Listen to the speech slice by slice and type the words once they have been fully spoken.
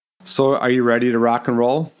So are you ready to rock and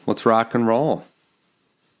roll? Let's rock and roll.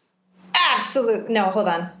 Absolutely. No, hold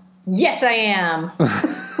on. Yes, I am.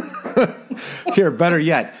 Here, better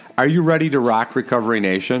yet, are you ready to rock Recovery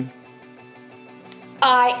Nation?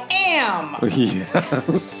 I am.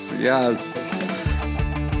 Yes, yes.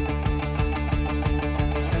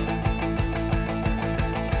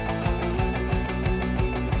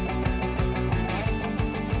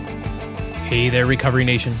 Hey there, Recovery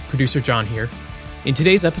Nation. Producer John here. In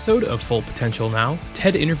today's episode of Full Potential Now,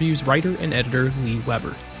 Ted interviews writer and editor Lee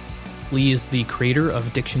Weber. Lee is the creator of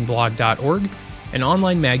addictionblog.org, an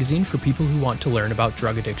online magazine for people who want to learn about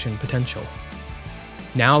drug addiction potential.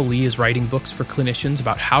 Now, Lee is writing books for clinicians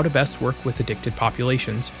about how to best work with addicted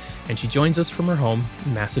populations, and she joins us from her home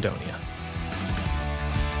in Macedonia.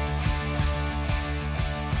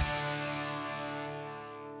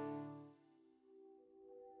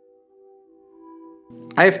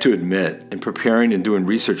 I have to admit, in preparing and doing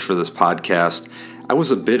research for this podcast, I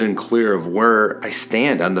was a bit unclear of where I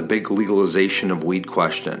stand on the big legalization of weed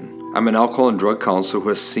question. I'm an alcohol and drug counselor who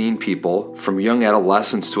has seen people, from young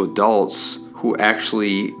adolescents to adults, who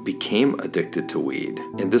actually became addicted to weed.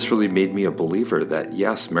 And this really made me a believer that,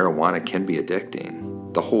 yes, marijuana can be addicting.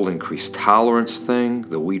 The whole increased tolerance thing,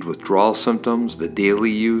 the weed withdrawal symptoms, the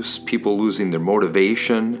daily use, people losing their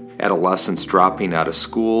motivation, adolescents dropping out of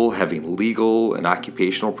school, having legal and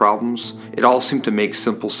occupational problems, it all seemed to make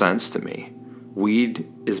simple sense to me. Weed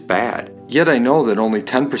is bad. Yet I know that only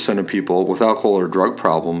 10% of people with alcohol or drug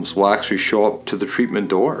problems will actually show up to the treatment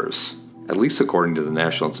doors, at least according to the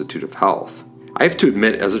National Institute of Health. I have to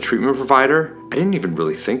admit, as a treatment provider, I didn't even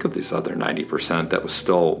really think of these other 90% that was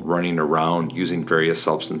still running around using various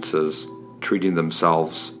substances, treating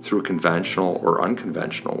themselves through conventional or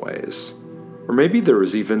unconventional ways. Or maybe there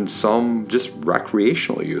was even some just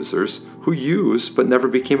recreational users who used but never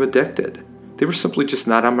became addicted. They were simply just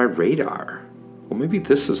not on my radar. Well, maybe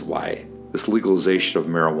this is why this legalization of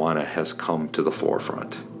marijuana has come to the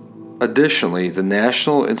forefront. Additionally, the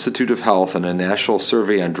National Institute of Health and a national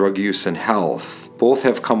survey on drug use and health both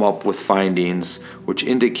have come up with findings which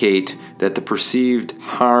indicate that the perceived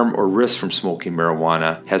harm or risk from smoking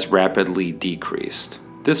marijuana has rapidly decreased.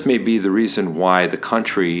 This may be the reason why the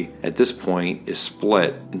country at this point is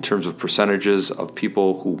split in terms of percentages of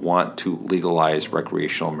people who want to legalize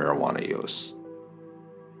recreational marijuana use.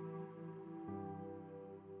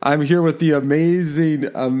 I'm here with the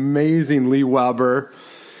amazing Lee Weber.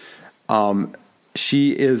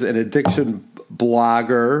 She is an addiction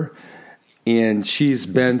blogger, and she's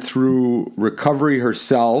been through recovery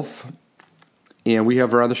herself, and we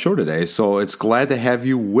have her on the show today. So it's glad to have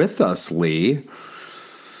you with us, Lee.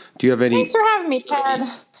 Do you have any? Thanks for having me, Ted.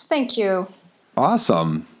 Thank you.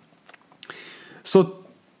 Awesome. So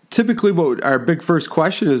typically what our big first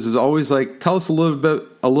question is always like, tell us a little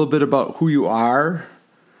bit about who you are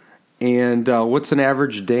and what's an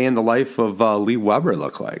average day in the life of Lee Weber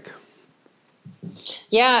look like?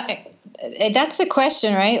 Yeah, that's the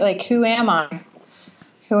question, right? Like, who am I?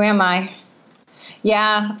 Who am I?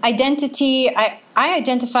 Yeah, identity. I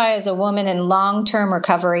identify as a woman in long-term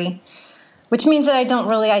recovery, which means that I don't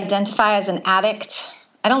really identify as an addict.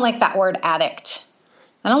 I don't like that word addict.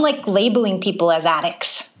 I don't like labeling people as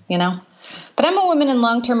addicts, you know? But I'm a woman in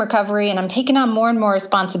long-term recovery, and I'm taking on more and more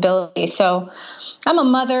responsibility. So I'm a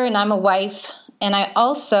mother and I'm a wife, and I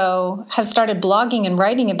also have started blogging and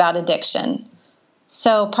writing about addiction.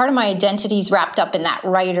 So part of my identity is wrapped up in that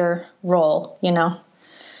writer role, you know.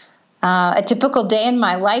 A typical day in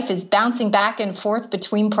my life is bouncing back and forth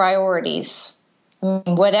between priorities. I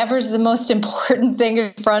mean, whatever's the most important thing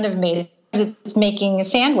in front of me, it's making a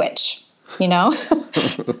sandwich, you know.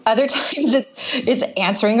 Other times it's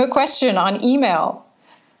answering a question on email.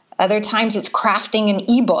 Other times it's crafting an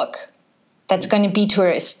ebook that's going to be to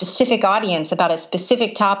a specific audience about a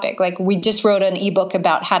specific topic. Like we just wrote an ebook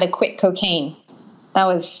about how to quit cocaine.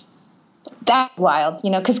 That wild, you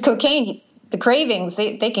know, because cocaine, the cravings,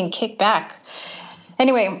 they can kick back.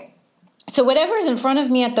 Anyway, so whatever's in front of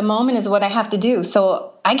me at the moment is what I have to do.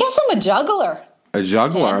 So I guess I'm a juggler. A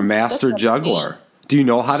juggler, yeah, a master juggler. Do you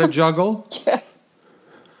know how to juggle? Yeah.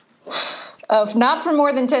 Not for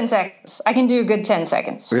more than 10 seconds. I can do a good 10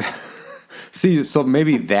 seconds. See, so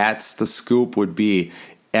maybe that's the scoop would be,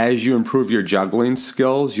 as you improve your juggling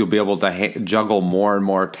skills, you'll be able to juggle more and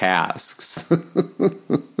more tasks.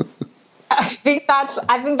 I think that's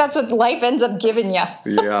what life ends up giving you.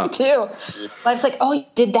 Yeah. Too. Life's like, oh, you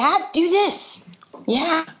did that? Do this.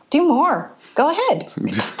 Yeah. Do more. Go ahead.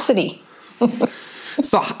 Capacity.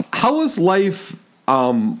 So how is life?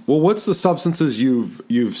 What's the substances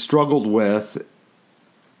you've struggled with?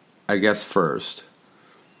 I guess first.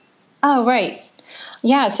 Oh, right.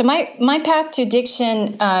 Yeah, so my path to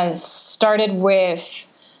addiction started with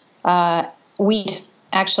weed.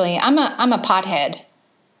 Actually, I'm a pothead.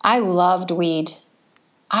 I loved weed.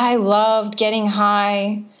 I loved getting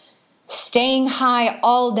high, staying high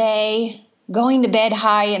all day, going to bed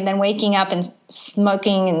high, and then waking up and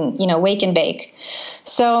smoking and, wake and bake.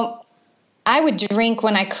 So I would drink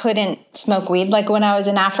when I couldn't smoke weed, like when I was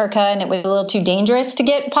in Africa and it was a little too dangerous to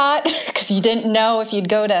get pot because you didn't know if you'd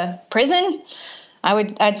go to prison.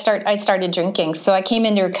 I started drinking. So I came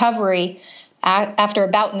into recovery after a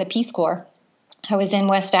bout in the Peace Corps. I was in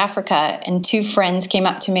West Africa, and two friends came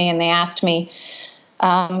up to me and they asked me, do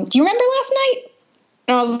you remember last night?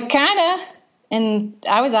 And I was like, kinda. And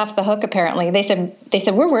I was off the hook, apparently. They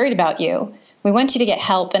said, we're worried about you. We want you to get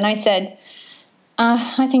help. And I said,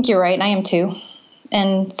 I think you're right. I am too.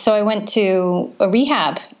 And so I went to a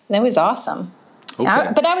rehab. That was awesome.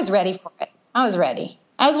 Okay. But I was ready for it. I was ready.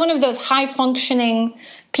 I was one of those high-functioning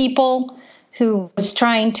people who was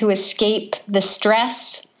trying to escape the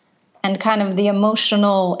stress and kind of the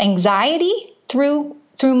emotional anxiety through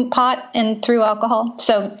pot and through alcohol.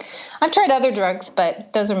 So I've tried other drugs,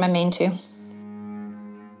 but those are my main two.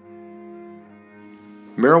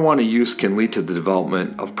 Marijuana use can lead to the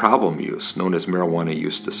development of problem use, known as marijuana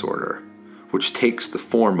use disorder, which takes the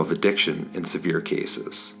form of addiction in severe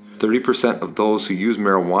cases. 30% of those who use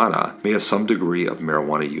marijuana may have some degree of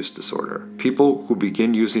marijuana use disorder. People who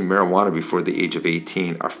begin using marijuana before the age of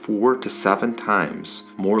 18 are 4 to 7 times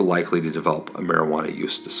more likely to develop a marijuana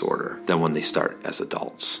use disorder than when they start as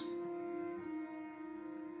adults.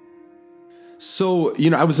 So,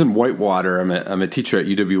 I was in Whitewater. I'm a teacher at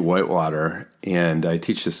UW Whitewater, and I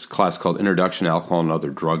teach this class called Introduction to Alcohol and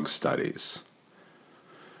Other Drug Studies.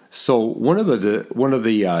 So one of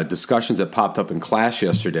the discussions that popped up in class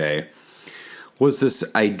yesterday was this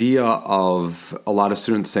idea of a lot of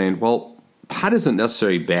students saying, well, pot isn't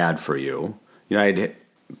necessarily bad for you. I'd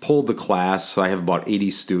polled the class, so I have about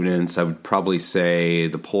 80 students. I would probably say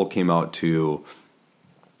the poll came out to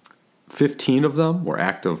 15 of them were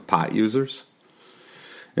active pot users.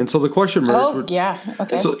 And so the question emerged. Oh, yeah.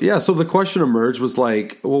 Okay. So the question emerged was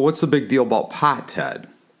like, well, what's the big deal about pot, Ted?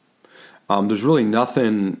 There's really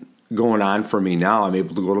nothing going on for me now. I'm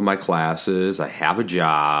able to go to my classes. I have a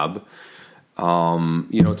job.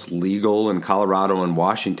 It's legal in Colorado and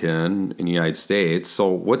Washington in the United States. So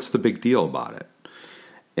what's the big deal about it?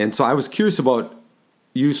 And so I was curious about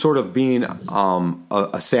you sort of being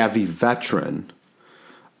a savvy veteran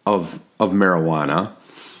of marijuana.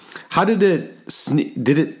 How did it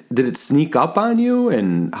sneak up on you,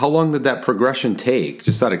 and how long did that progression take?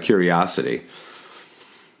 Just out of curiosity.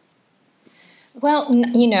 Well,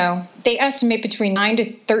 they estimate between 9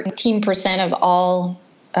 to 13% of all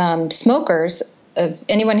smokers, of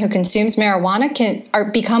anyone who consumes marijuana,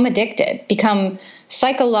 become addicted, become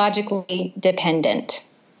psychologically dependent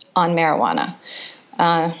on marijuana.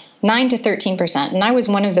 9 to 13%, and I was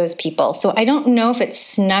one of those people. So I don't know if it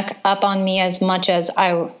snuck up on me as much as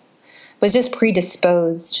I was just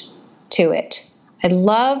predisposed to it. I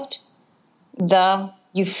loved the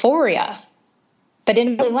euphoria, but it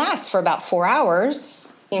only lasts for about 4 hours,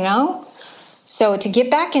 So to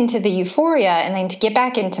get back into the euphoria and then to get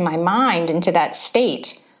back into my mind, into that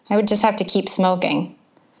state, I would just have to keep smoking.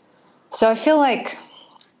 So I feel like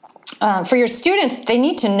for your students, they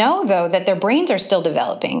need to know, though, that their brains are still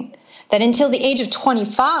developing, that until the age of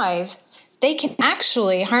 25, they can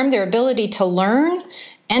actually harm their ability to learn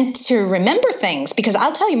and to remember things. Because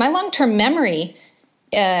I'll tell you, my long-term memory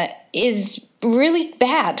is really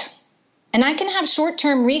bad. And I can have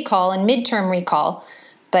short-term recall and mid-term recall,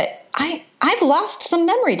 but I've lost some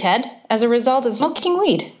memory, Ted, as a result of smoking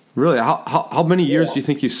weed. Really? How many years do you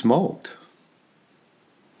think you smoked?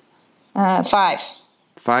 5.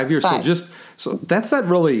 5 years. 5. So that's not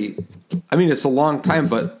really. I mean, it's a long time,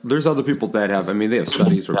 but there's other people that have. I mean, they have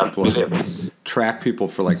studies where people have tracked people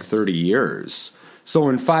for like 30 years. So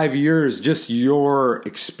in 5 years, just your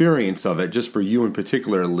experience of it, just for you in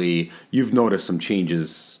particular, Lee, you've noticed some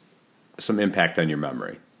changes, some impact on your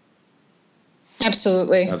memory.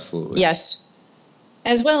 Absolutely. Yes.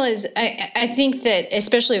 As well as, I think that,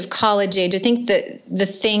 especially of college age, I think that the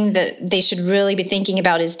thing that they should really be thinking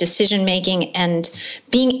about is decision making and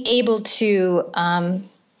being able to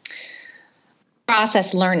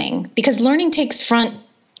process learning, because learning takes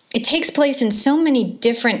place in so many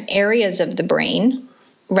different areas of the brain,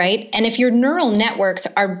 right? And if your neural networks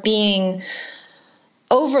are being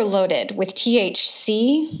overloaded with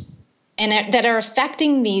THC, and that are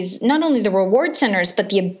affecting these, not only the reward centers, but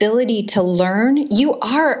the ability to learn, you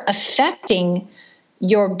are affecting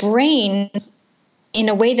your brain in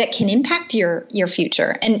a way that can impact your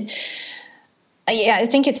future. And Yeah, I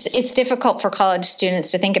think it's difficult for college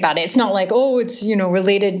students to think about it. It's not like, oh, it's,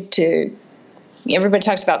 related to, everybody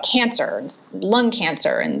talks about cancer and lung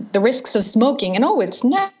cancer and the risks of smoking, and it's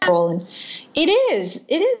natural. And it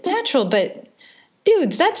is natural, but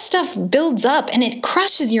dudes, that stuff builds up and it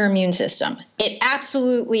crushes your immune system. It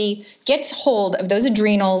absolutely gets hold of those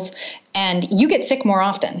adrenals and you get sick more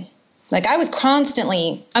often. Like I was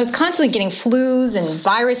constantly getting flus and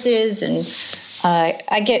viruses, and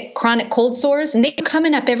I get chronic cold sores, and they were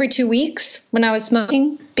coming up every 2 weeks when I was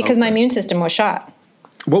smoking because my immune system was shot.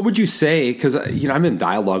 What would you say? Because, I'm in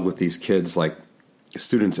dialogue with these kids, like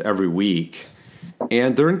students every week,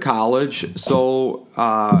 and they're in college. So,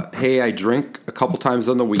 hey, I drink a couple times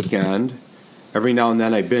on the weekend. Every now and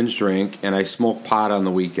then I binge drink, and I smoke pot on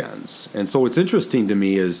the weekends. And so what's interesting to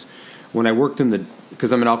me is when I worked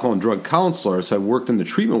because I'm an alcohol and drug counselor, so I've worked in the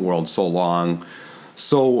treatment world so long.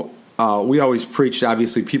 So we always preached,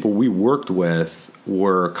 obviously, people we worked with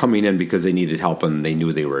were coming in because they needed help and they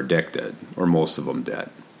knew they were addicted, or most of them did.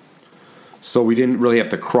 So we didn't really have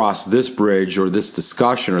to cross this bridge or this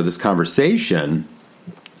discussion or this conversation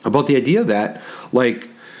about the idea that, like,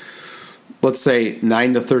 let's say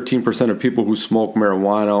 9 to 13% of people who smoke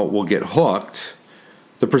marijuana will get hooked.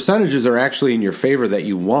 The percentages are actually in your favor that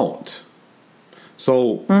you won't.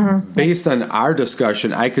 So based on our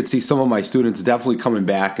discussion, I could see some of my students definitely coming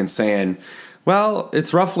back and saying, well,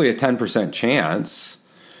 it's roughly a 10% chance.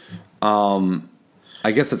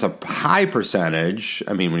 I guess it's a high percentage.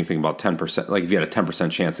 I mean, when you think about 10%, like if you had a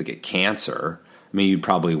 10% chance to get cancer, I mean, you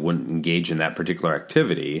probably wouldn't engage in that particular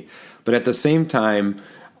activity. But at the same time,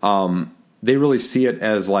 they really see it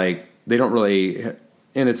as like, they don't really,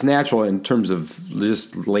 and it's natural in terms of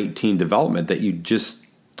just late teen development that you just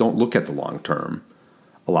don't look at the long term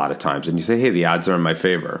a lot of times. And you say, hey, the odds are in my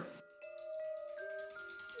favor.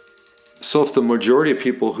 So if the majority of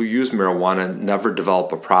people who use marijuana never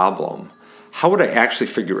develop a problem, how would I actually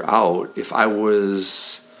figure out if I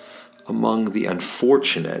was among the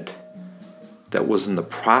unfortunate that was in the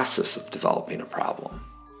process of developing a problem?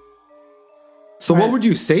 So what would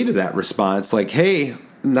you say to that response? Like, hey,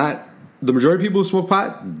 not the majority of people who smoke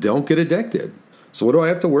pot don't get addicted. So what do I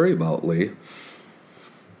have to worry about, Lee?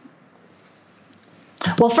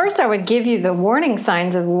 Well, first I would give you the warning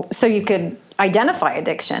signs so you could identify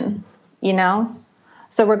addiction,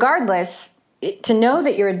 So regardless, to know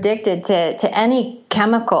that you're addicted to any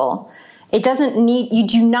chemical, you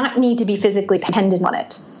do not need to be physically dependent on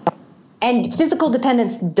it. And physical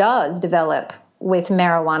dependence does develop with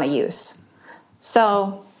marijuana use.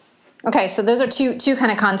 So those are two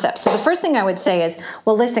kind of concepts. So the first thing I would say is,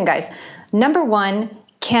 well, listen, guys, number one,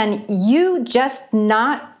 can you just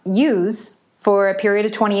not use for a period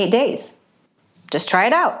of 28 days? Just try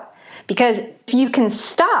it out. Because if you can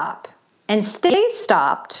stop and stay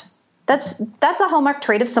stopped, that's a hallmark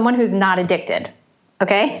trait of someone who's not addicted.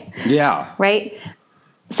 Okay? Yeah. Right?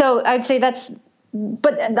 So I would say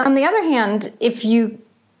but on the other hand, if you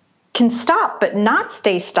can stop but not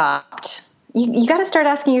stay stopped, you got to start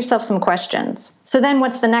asking yourself some questions. So then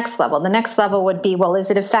what's the next level? The next level would be, well,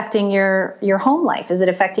 is it affecting your home life? Is it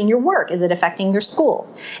affecting your work? Is it affecting your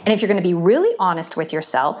school? And if you're going to be really honest with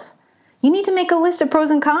yourself, you need to make a list of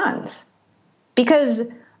pros and cons. Because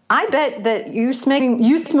I bet that you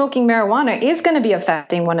smoking marijuana is going to be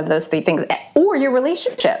affecting one of those three things, or your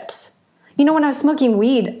relationships. When I was smoking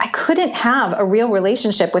weed, I couldn't have a real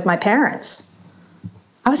relationship with my parents.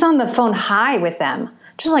 I was on the phone high with them.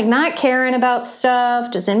 Just like not caring about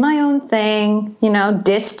stuff, just in my own thing,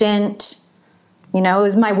 distant, it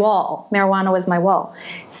was my wall. Marijuana was my wall.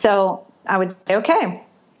 So I would say, okay,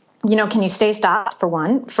 can you stay stopped for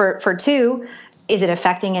one? For two, is it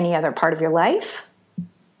affecting any other part of your life?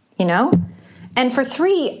 And for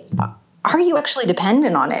three, are you actually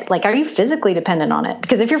dependent on it? Like, are you physically dependent on it?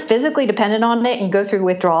 Because if you're physically dependent on it and you go through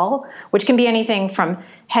withdrawal, which can be anything from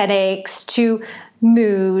headaches to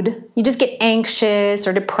mood, you just get anxious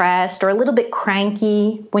or depressed or a little bit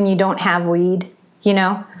cranky when you don't have weed,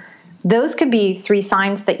 those could be three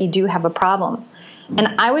signs that you do have a problem. And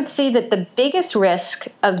I would say that the biggest risk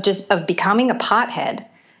of becoming a pothead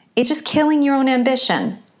is just killing your own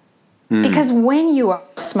ambition. Because when you are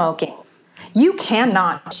smoking, you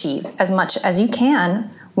cannot achieve as much as you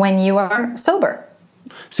can when you are sober.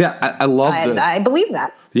 See, I love this. I believe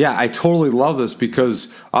that. Yeah, I totally love this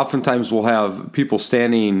because oftentimes we'll have people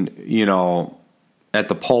standing, at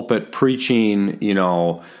the pulpit preaching,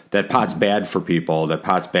 that pot's bad for people, that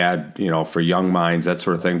pot's bad, for young minds, that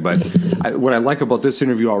sort of thing. But what I like about this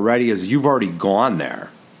interview already is you've already gone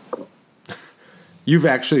there. You've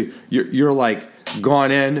actually, you're like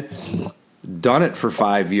gone in, done it for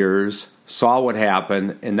 5 years, saw what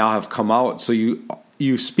happened, and now have come out. So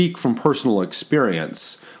you speak from personal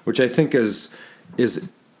experience, which I think is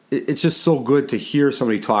it's just so good to hear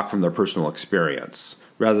somebody talk from their personal experience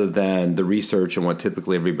rather than the research and what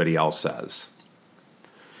typically everybody else says.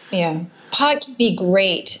 Yeah. Pot can be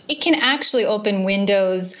great. It can actually open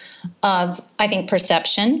windows of, I think,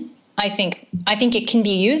 perception. I think it can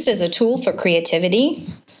be used as a tool for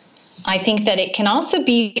creativity. I think that it can also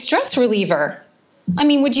be a stress reliever. I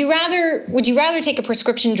mean, would you rather take a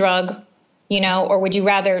prescription drug, or would you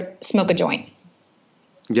rather smoke a joint?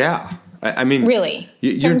 Yeah. I mean, really,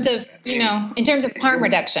 in terms of harm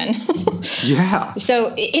reduction. Yeah.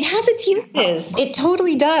 So it has its uses. It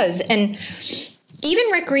totally does. And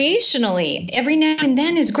even recreationally, every now and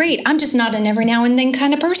then is great. I'm just not an every now and then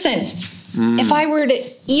kind of person. If I were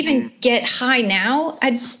to even get high now,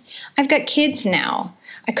 I've got kids now.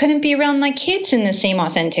 I couldn't be around my kids in the same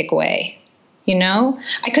authentic way.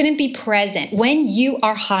 I couldn't be present. When you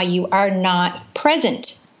are high, you are not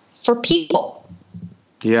present for people.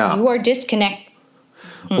 Yeah. You are disconnected.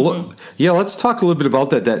 Well, yeah, let's talk a little bit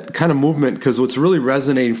about that kind of movement, because what's really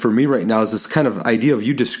resonating for me right now is this kind of idea of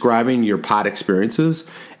you describing your pot experiences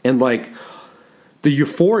and like the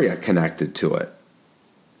euphoria connected to it.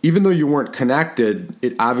 Even though you weren't connected,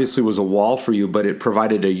 it obviously was a wall for you, but it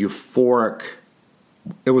provided it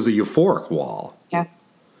was a euphoric wall. Yeah.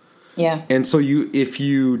 Yeah. And so if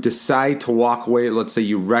you decide to walk away, let's say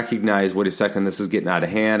you recognize, wait a second, this is getting out of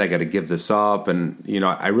hand, I got to give this up. And,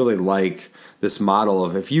 I really like this model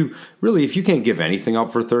of if you can't give anything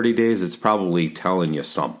up for 30 days, it's probably telling you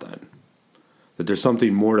something. That there's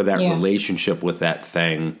something more to that relationship with that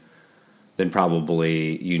thing than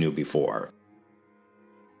probably you knew before.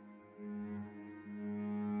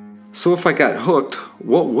 So if I got hooked,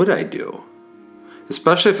 what would I do?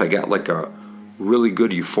 Especially if I got like a really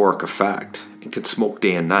good euphoric effect and could smoke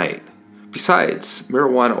day and night. Besides,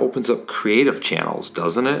 marijuana opens up creative channels,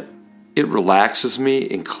 doesn't it? It relaxes me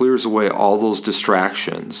and clears away all those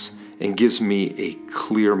distractions and gives me a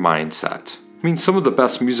clear mindset. I mean, some of the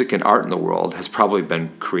best music and art in the world has probably been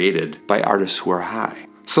created by artists who are high.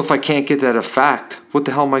 So if I can't get that effect, what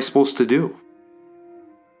the hell am I supposed to do?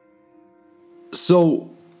 So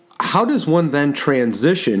how does one then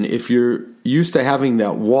transition if you're used to having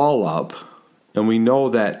that wall up? And we know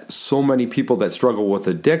that so many people that struggle with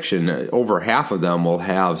addiction, over half of them will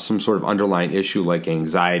have some sort of underlying issue like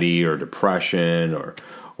anxiety or depression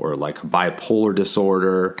or like bipolar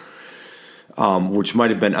disorder, which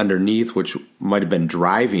might have been underneath, which might have been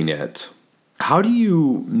driving it. How do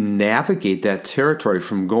you navigate that territory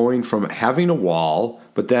from going from having a wall,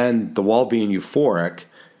 but then the wall being euphoric,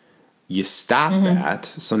 you stop that,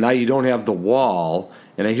 so now you don't have the wall.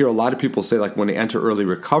 And I hear a lot of people say, like, when they enter early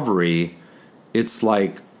recovery, it's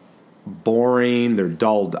like boring, they're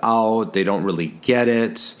dulled out, they don't really get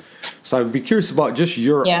it. So I'd be curious about just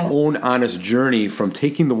your own honest journey from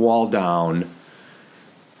taking the wall down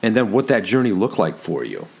and then what that journey looked like for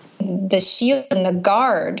you. The shield and the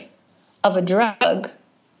guard of a drug,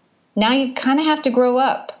 now you kind of have to grow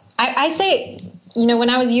up. I say, when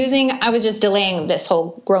I was using, I was just delaying this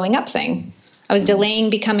whole growing up thing. I was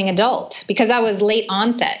delaying becoming adult because I was late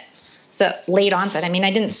onset. So late onset, I mean,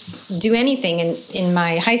 I didn't do anything in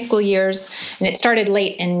my high school years, and it started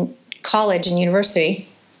late in college and university.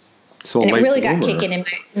 So and it really bloomer. got kicking in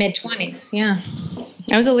my mid-20s. Yeah,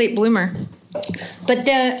 I was a late bloomer. But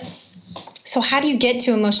so how do you get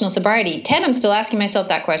to emotional sobriety? Ted, I'm still asking myself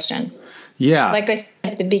that question. Yeah. Like I said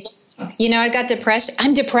at the beginning, I got depressed.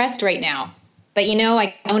 I'm depressed right now, but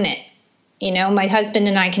I own it. My husband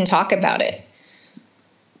and I can talk about it.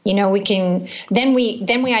 We can, then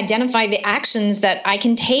we identify the actions that I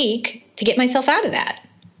can take to get myself out of that.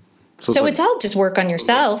 So it's all just work on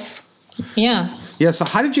yourself. Yeah. Yeah. So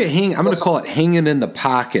how did you I'm going to call it hanging in the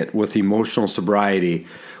pocket with emotional sobriety,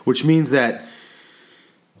 which means that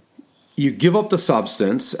you give up the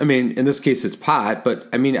substance. I mean, in this case, it's pot, but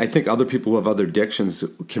I mean, I think other people who have other addictions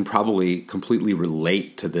can probably completely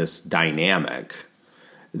relate to this dynamic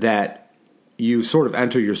that you sort of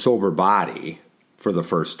enter your sober body for the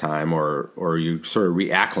first time, or you sort of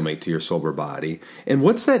reacclimate to your sober body. And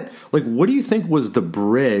what's that, like, what do you think was the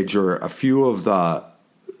bridge or a few of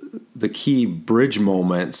the key bridge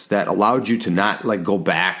moments that allowed you to not like go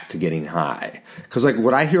back to getting high? Because like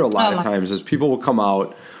what I hear a lot of times is people will come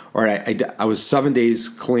out, all right, I was 7 days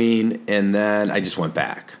clean and then I just went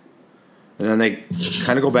back. And then they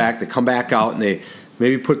kind of go back, they come back out and they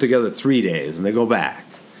maybe put together 3 days and they go back.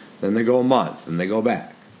 Then they go a month and they go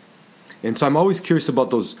back. And so I'm always curious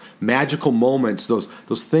about those magical moments, those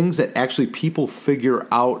things that actually people figure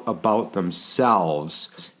out about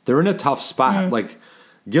themselves. They're in a tough spot. Like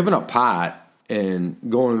giving up pot and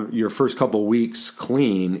going your first couple weeks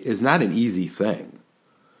clean is not an easy thing.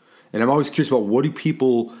 And I'm always curious about, what do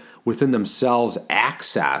people within themselves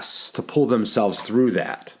access to pull themselves through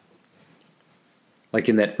that? Like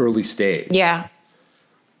in that early stage. Yeah.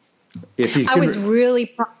 I was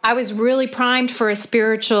really primed for a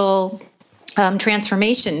spiritual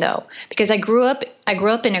transformation, though, because I grew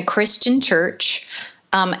up in a Christian church,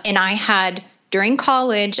 and during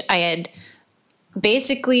college, I had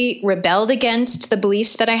basically rebelled against the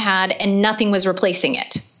beliefs that I had, and nothing was replacing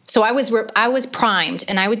it. So I was primed,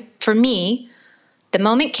 and for me, the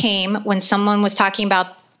moment came when someone was talking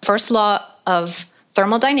about the first law of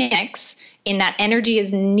thermodynamics, in that energy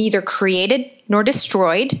is neither created nor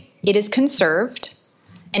destroyed. It is conserved.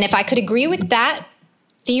 And if I could agree with that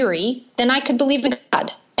theory, then I could believe in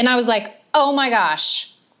God. And I was like, oh my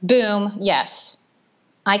gosh, boom, yes,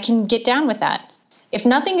 I can get down with that. If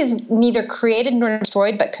nothing is neither created nor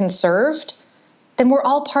destroyed but conserved, then we're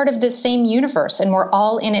all part of this same universe and we're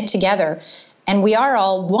all in it together. And we are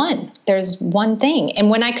all one. There's one thing. And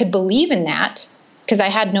when I could believe in that, because I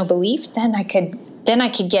had no belief, then I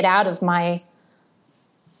could get out of my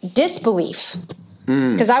disbelief.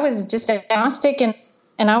 Because I was just agnostic,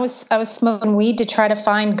 and I was smoking weed to try to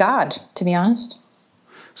find God, to be honest.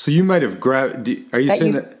 So you might have are you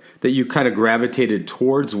saying that you kind of gravitated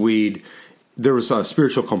towards weed? There was a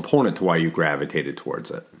spiritual component to why you gravitated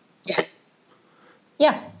towards it.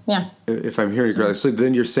 Yeah. If I'm hearing you correctly. So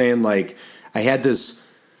then you're saying, like, I had this,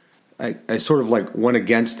 I sort of like went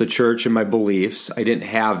against the church and my beliefs. I didn't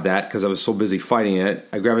have that because I was so busy fighting it.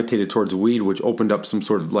 I gravitated towards weed, which opened up some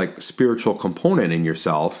sort of like spiritual component in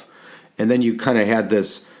yourself. And then you kind of had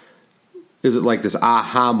this, is it like this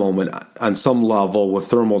aha moment on some level with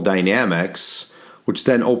thermodynamics, which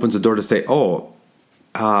then opens the door to say,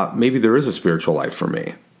 maybe there is a spiritual life for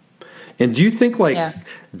me. And do you think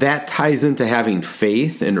that ties into having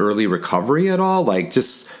faith in early recovery at all? Like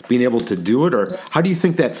just being able to do it? Or how do you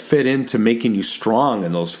think that fit into making you strong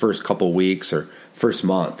in those first couple weeks or first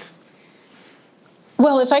month?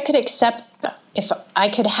 Well, if I could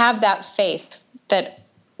have that faith that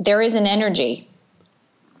there is an energy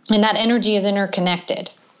and that energy is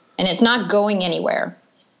interconnected and it's not going anywhere,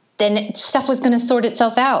 then stuff was going to sort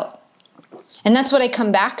itself out. And that's what I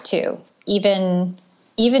come back to even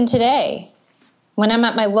today. When I'm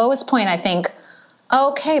at my lowest point, I think,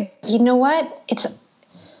 okay, you know what? It's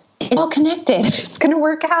all connected. It's going to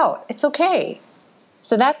work out. It's okay.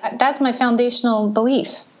 So that's my foundational belief.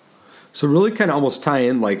 So really kind of almost tie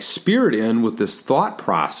in like spirit in with this thought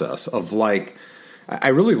process of like, I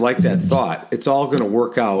really like that thought. It's all going to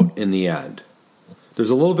work out in the end.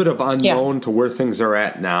 There's a little bit of unknown to where things are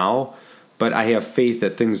at now, but I have faith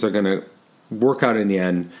that things are going to work out in the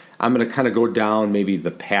end. I'm going to kind of go down maybe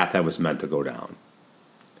the path I was meant to go down.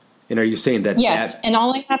 And are you saying that? Yes, and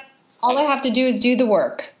all I have to do is do the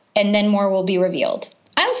work, and then more will be revealed.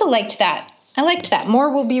 I also liked that.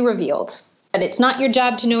 More will be revealed. But it's not your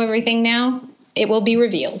job to know everything now. It will be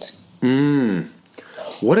revealed.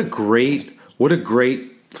 What a great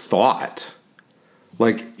thought.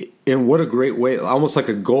 Like, in what a great way, almost like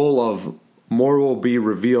a goal of more will be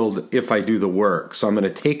revealed if I do the work. So I'm going to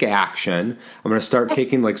take action. I'm going to start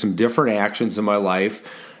taking like some different actions in my life.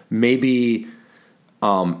 Maybe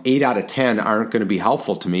 8 out of 10 aren't going to be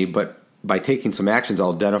helpful to me, but by taking some actions,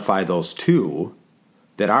 I'll identify those 2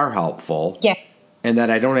 that are helpful. Yeah. And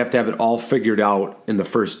that I don't have to have it all figured out in the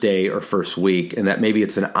first day or first week. And that maybe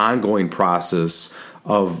it's an ongoing process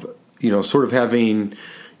of, sort of having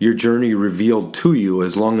your journey revealed to you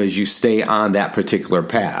as long as you stay on that particular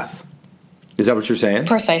path. Is that what you're saying?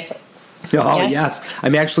 Precisely. Oh, yes.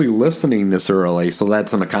 I'm actually listening this early, so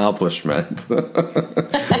that's an accomplishment.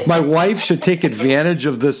 My wife should take advantage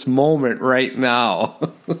of this moment right now.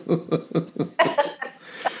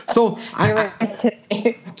 So I'm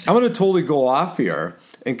going to totally go off here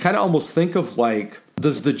and kind of almost think of like,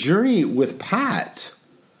 does the journey with Pat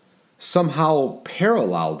somehow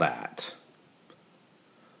parallel that?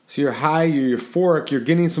 So you're high, you're euphoric, you're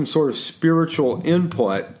getting some sort of spiritual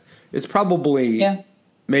input. It's probably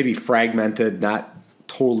maybe fragmented, not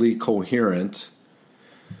totally coherent.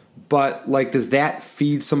 But like, does that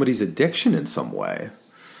feed somebody's addiction in some way?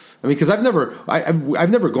 I mean, because I've never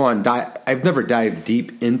dived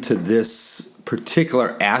deep into this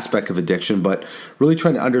particular aspect of addiction, but really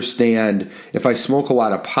trying to understand if I smoke a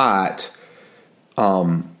lot of pot,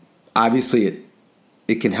 obviously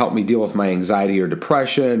it can help me deal with my anxiety or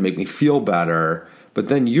depression, make me feel better. But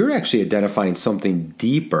then you're actually identifying something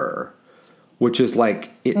deeper, which is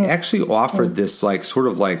like it actually offered this like sort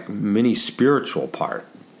of like mini spiritual part.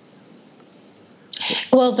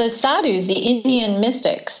 Well, the sadhus, the Indian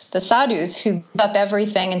mystics, the sadhus who give up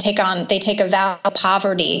everything and take a vow of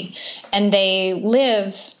poverty, and they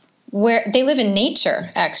live in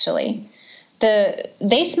nature, actually.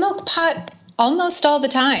 They smoke pot almost all the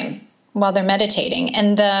time while they're meditating.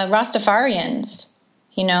 And the Rastafarians,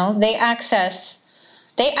 they access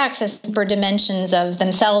deeper dimensions of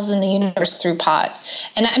themselves and the universe through pot.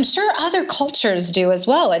 And I'm sure other cultures do as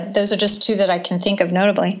well. Those are just two that I can think of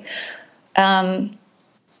notably. I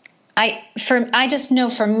just know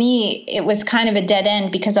for me, it was kind of a dead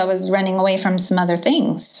end because I was running away from some other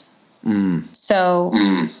things. So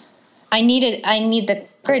I need the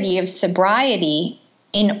clarity of sobriety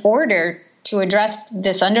in order to address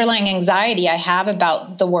this underlying anxiety I have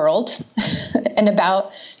about the world and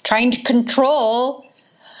about trying to control,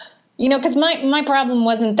 because my problem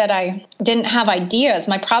wasn't that I didn't have ideas.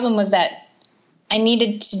 My problem was that I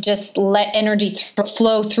needed to just let energy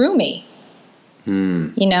flow through me,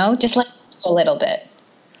 just let it a little bit.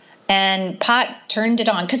 And pot turned it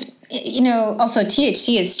on because, also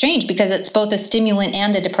THC is strange because it's both a stimulant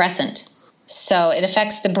and a depressant. So it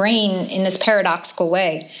affects the brain in this paradoxical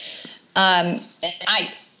way. I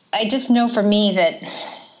just know for me that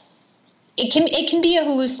it can be a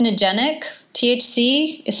hallucinogenic,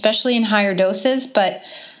 THC, especially in higher doses, but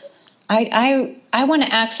I want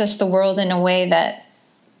to access the world in a way that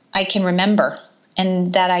I can remember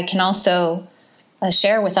and that I can also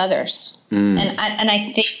share with others. And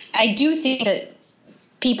I do think that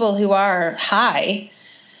people who are high,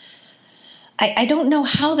 I don't know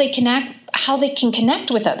how they can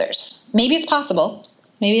connect with others. Maybe it's possible.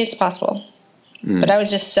 But I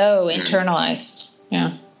was just so internalized.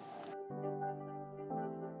 Yeah.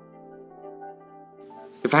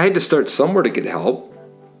 If I had to start somewhere to get help,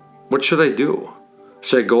 what should I do?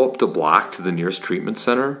 Should I go up the block to the nearest treatment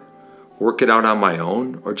center, work it out on my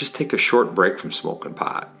own, or just take a short break from smoking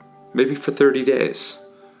pot? Maybe for 30 days.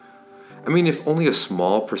 I mean, if only a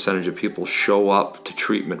small percentage of people show up to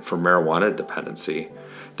treatment for marijuana dependency,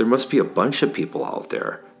 there must be a bunch of people out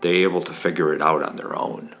there that are able to figure it out on their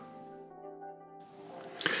own.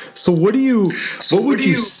 So what would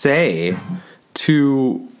you say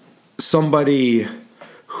to somebody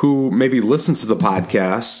who maybe listens to the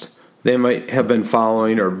podcast? They might have been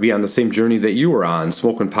following or be on the same journey that you were on,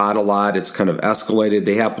 smoking pot a lot. It's kind of escalated.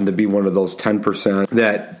 They happen to be one of those 10%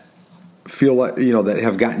 that feel like, that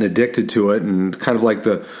have gotten addicted to it, and kind of like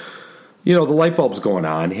the light bulb's going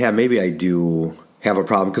on. Yeah, maybe I do have a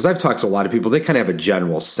problem, because I've talked to a lot of people. They kind of have a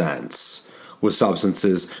general sense with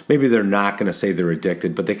substances. Maybe they're not going to say they're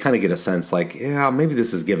addicted, but they kind of get a sense like, yeah, maybe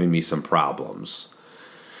this is giving me some problems.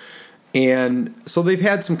 And so they've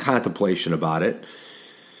had some contemplation about it.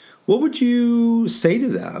 What would you say to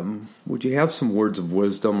them? Would you have some words of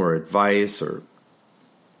wisdom or advice or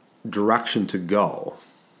direction to go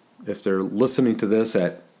if they're listening to this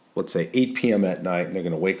at, let's say, 8 p.m. at night and they're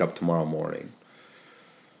going to wake up tomorrow morning?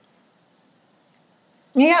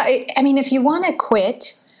 Yeah, I mean, if you want to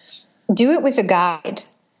quit, do it with a guide.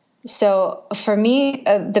 So for me,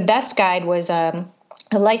 the best guide was a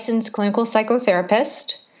licensed clinical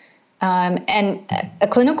psychotherapist. And a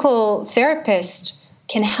clinical therapist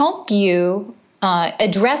can help you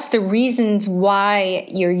address the reasons why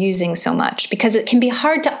you're using so much, because it can be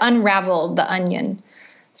hard to unravel the onion.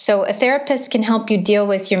 So a therapist can help you deal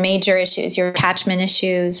with your major issues, your attachment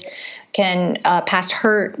issues, past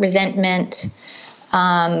hurt, resentment,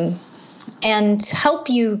 and help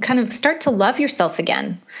you kind of start to love yourself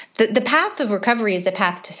again. The path of recovery is the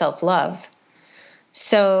path to self-love.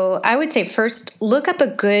 So I would say first, look up a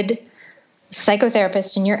good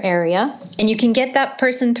psychotherapist in your area, and you can get that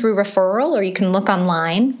person through referral, or you can look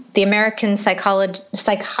online. The American Psychologist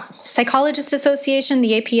Association,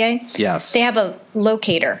 the APA. Yes. They have a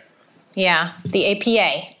locator. Yeah, the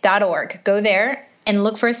APA.org. Go there and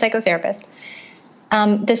look for a psychotherapist.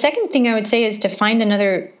 The second thing I would say is to find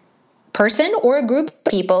another person or a group of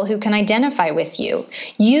people who can identify with you.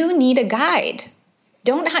 You need a guide.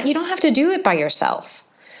 You don't have to do it by yourself.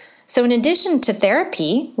 So in addition to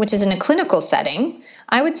therapy, which is in a clinical setting,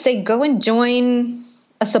 I would say go and join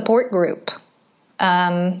a support group.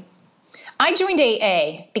 I joined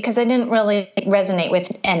AA because I didn't really resonate with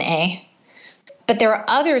NA. But there are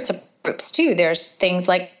other support groups too. There's things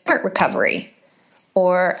like Heart Recovery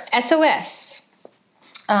or SOS.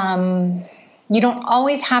 You don't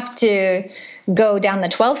always have to go down the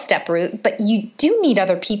 12-step route, but you do need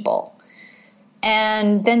other people.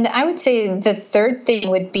 And then I would say the third thing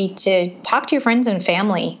would be to talk to your friends and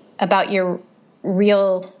family about your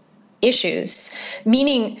real issues,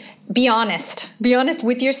 meaning be honest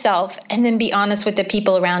with yourself, and then be honest with the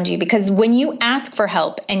people around you. Because when you ask for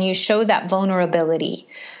help and you show that vulnerability,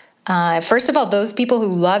 first of all, those people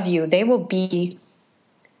who love you, they will be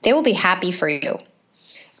happy for you.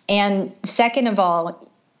 And second of all,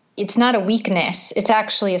 it's not a weakness, it's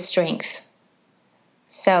actually a strength.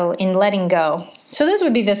 So in letting go. So those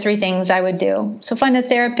would be the three things I would do. So find a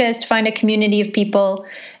therapist, find a community of people,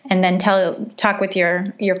 and then talk with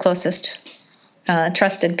your closest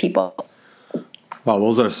trusted people. Well,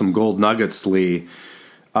 those are some gold nuggets, Lee.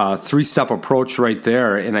 3-step approach right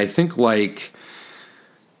there. And I think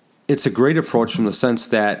it's a great approach from the sense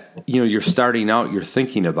that, you're starting out, you're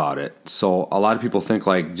thinking about it. So a lot of people think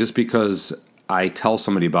just because I tell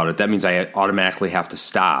somebody about it, that means I automatically have to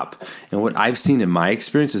stop. And what I've seen in my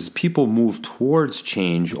experience is people move towards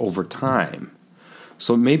change over time.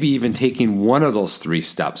 So maybe even taking one of those 3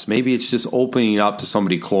 steps, maybe it's just opening up to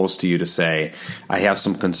somebody close to you to say, I have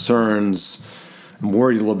some concerns, I'm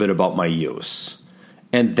worried a little bit about my use.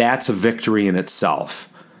 And that's a victory in itself,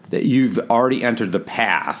 that you've already entered the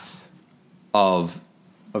path of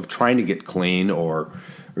trying to get clean or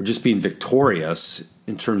just being victorious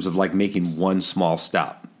in terms of making one small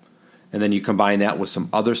step. And then you combine that with some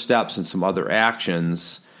other steps and some other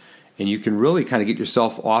actions, and you can really kind of get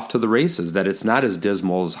yourself off to the races, that it's not as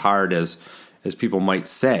dismal, as hard as people might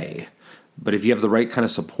say. But if you have the right kind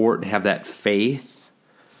of support and have that faith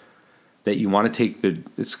that you want to take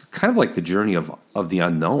it's kind of like the journey of the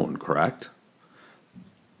unknown, correct?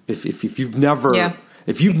 If you've never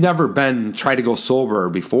if you've never been tried to go sober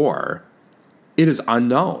before, it is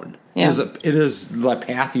unknown. Yeah. It is the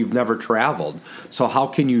path you've never traveled. So how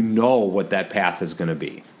can you know what that path is going to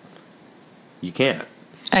be? You can't.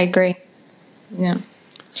 I agree. Yeah.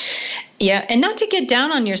 Yeah, and not to get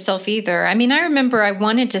down on yourself either. I mean, I remember I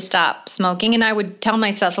wanted to stop smoking, and I would tell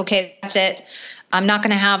myself, okay, that's it. I'm not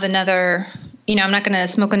going to have another, I'm not going to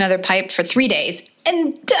smoke another pipe for 3 days.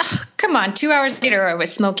 And come on, 2 hours later, I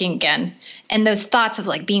was smoking again. And those thoughts of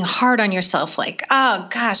being hard on yourself, oh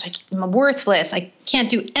gosh, I'm worthless. I can't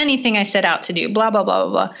do anything I set out to do, blah, blah, blah,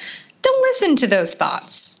 blah, blah. Don't listen to those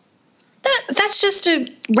thoughts. That's just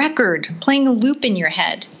a record playing a loop in your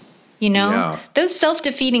head. Yeah. Those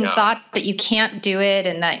self-defeating thoughts that you can't do it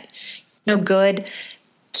and that no good.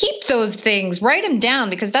 Keep those things, write them down,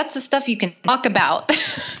 because that's the stuff you can talk about.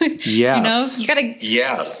 Yes. You got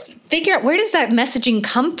to figure out, where does that messaging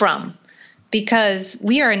come from? Because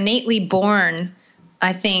we are innately born,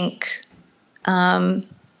 I think, because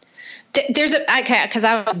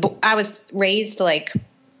I was raised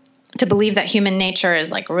to believe that human nature is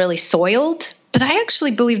really soiled, but I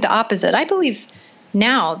actually believe the opposite. I believe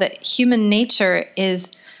now that human nature is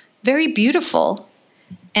very beautiful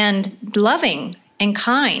and loving and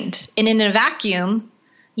kind. And in a vacuum,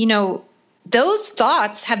 those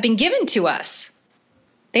thoughts have been given to us.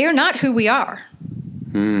 They are not who we are.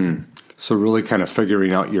 So really kind of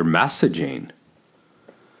figuring out your messaging.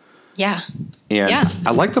 Yeah. And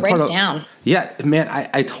I like the part Write it down. Yeah, man,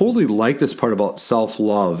 I totally like this part about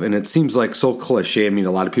self-love. And it seems so cliche. I mean,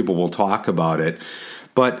 a lot of people will talk about it.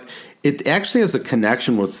 But it actually has a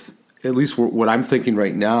connection with, at least what I'm thinking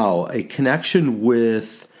right now, a connection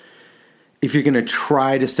with, if you're going to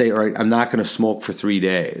try to say, all right, I'm not going to smoke for 3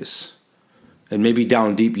 days, and maybe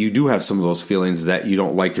down deep you do have some of those feelings that you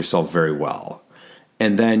don't like yourself very well,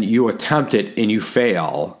 and then you attempt it and you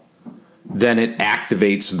fail, then it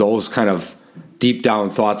activates those kind of deep down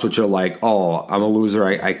thoughts, which are oh, I'm a loser,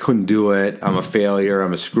 I couldn't do it, I'm a failure,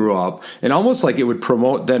 I'm a screw up, and almost it would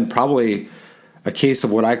promote then probably a case of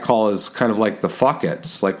what I call is kind of the fuck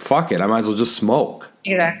it's, fuck it, I might as well just smoke.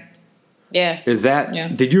 Exactly. Yeah. Is that,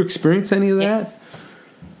 did you experience any of that?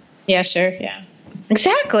 Yeah, sure. Yeah,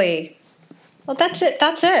 exactly. Well, that's it.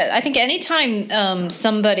 I think anytime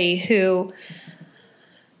somebody who,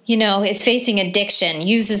 is facing addiction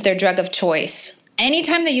uses their drug of choice,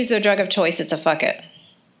 anytime they use their drug of choice, it's a fuck it.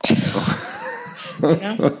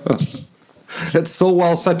 That's so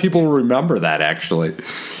well said. People will remember that, actually.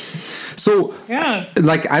 So,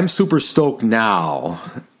 I'm super stoked now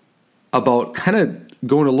about kind of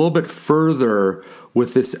going a little bit further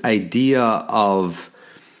with this idea of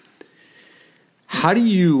how do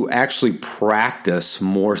you actually practice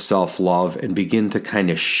more self-love and begin to kind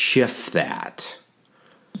of shift that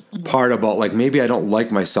part about maybe I don't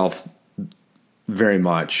like myself very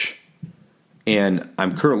much and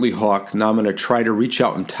I'm currently hooked. Now I'm going to try to reach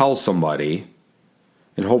out and tell somebody.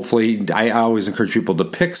 And hopefully, I always encourage people to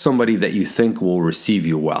pick somebody that you think will receive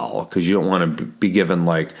you well, because you don't want to be given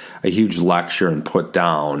a huge lecture and put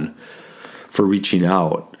down for reaching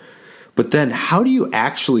out. But then how do you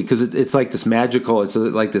actually, because it's like this magical, it's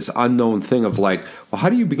like this unknown thing of like, well, how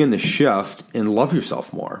do you begin to shift and love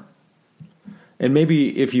yourself more? And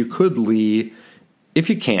maybe if you could, Lee, if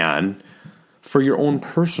you can, for your own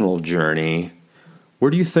personal journey,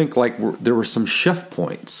 where do you think like there were some shift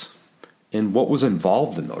points and what was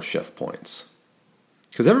involved in those shift points?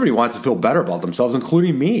 Because everybody wants to feel better about themselves,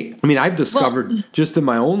 including me. I mean, I've discovered just in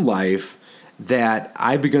my own life that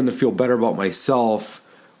I begin to feel better about myself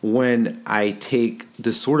when I take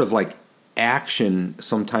this sort of like action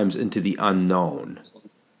sometimes into the unknown.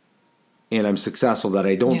 And I'm successful, that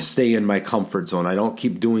I don't stay in my comfort zone. I don't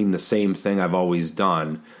keep doing the same thing I've always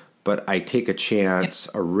done, but I take a chance,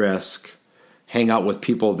 a risk, hang out with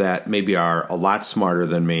people that maybe are a lot smarter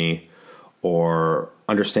than me or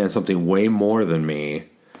understand something way more than me,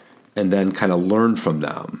 and then kind of learn from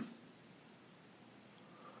them.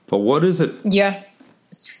 But what is it? Yeah.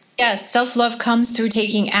 Self-love comes through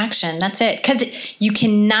taking action. That's it. Because you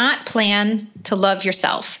cannot plan to love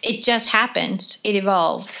yourself. It just happens. It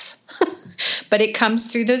evolves. But it comes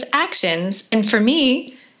through those actions. And for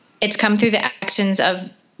me, it's come through the actions of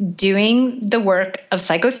doing the work of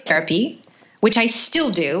psychotherapy, which I still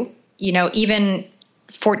do, even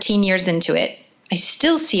 14 years into it. I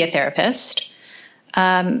still see a therapist.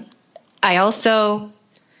 I also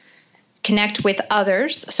connect with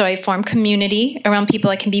others. So I form community around people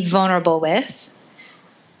I can be vulnerable with.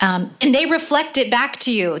 And they reflect it back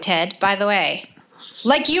to you, Ted, by the way.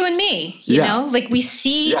 Like you and me, you know? Like we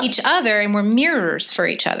see each other and we're mirrors for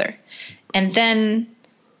each other. And then,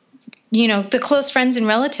 the close friends and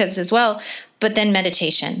relatives as well. But then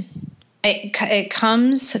meditation. It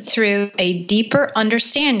comes through a deeper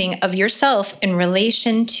understanding of yourself in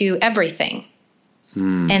relation to everything.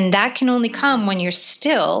 And that can only come when you're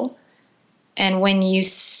still and when you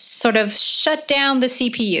sort of shut down the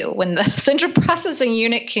CPU, when the central processing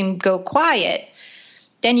unit can go quiet,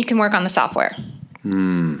 then you can work on the software.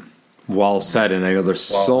 Well said. And I know there's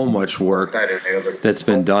so much work that's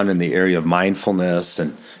been done in the area of mindfulness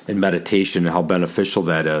and meditation and how beneficial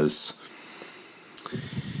that is.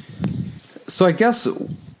 So I guess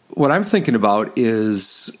what I'm thinking about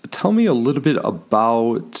is, tell me a little bit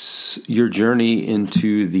about your journey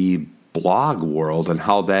into the blog world and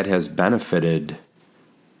how that has benefited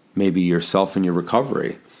maybe yourself and your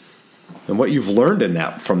recovery and what you've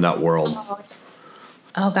learned from that world.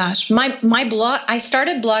 Oh gosh, my blog, I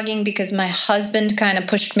started blogging because my husband kind of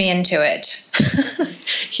pushed me into it.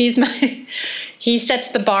 He sets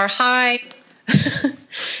the bar high.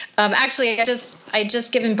 Actually, I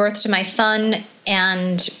just given birth to my son,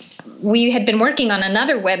 and we had been working on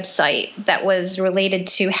another website that was related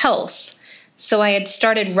to health. So I had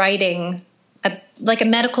started writing a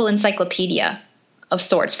medical encyclopedia of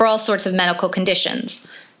sorts for all sorts of medical conditions.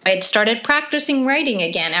 I had started practicing writing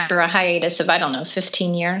again after a hiatus of,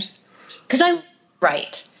 15 years. Because I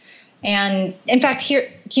write. And in fact,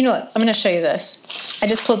 here, I'm going to show you this. I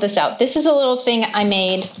just pulled this out. This is a little thing I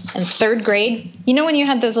made in 3rd grade. You know when you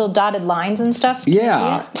had those little dotted lines and stuff?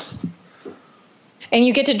 Yeah. And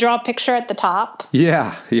you get to draw a picture at the top?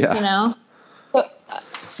 Yeah. So,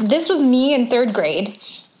 this was me in 3rd grade.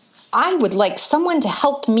 I would like someone to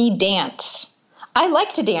help me dance. I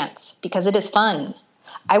like to dance because it is fun.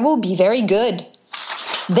 I will be very good.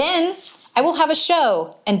 Then I will have a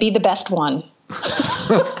show and be the best one.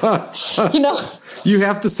 You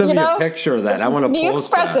have to send me a picture of that. I want to post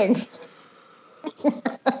expressing.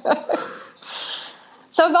 That.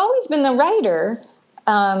 So I've always been the writer.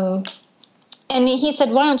 And he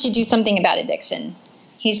said, why don't you do something about addiction?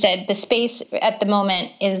 He said, the space at the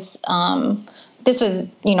moment is, this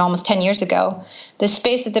was, almost 10 years ago. The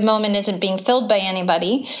space at the moment isn't being filled by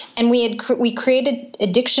anybody. And we created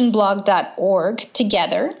addictionblog.org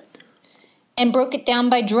together and broke it down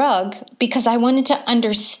by drug because I wanted to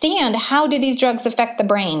understand, how do these drugs affect the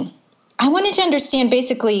brain? I wanted to understand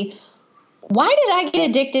basically, why did I get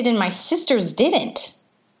addicted and my sisters didn't,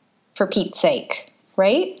 for Pete's sake,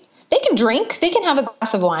 right? They can drink, they can have a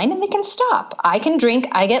glass of wine, and they can stop. I can drink,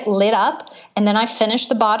 I get lit up, and then I finish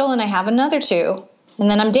the bottle and I have another 2. And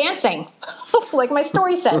then I'm dancing, like my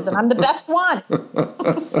story says, and I'm the best one.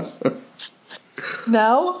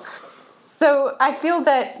 No? So I feel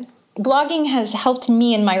that blogging has helped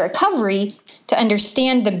me in my recovery to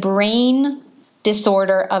understand the brain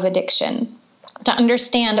disorder of addiction. To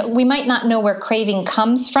understand, we might not know where craving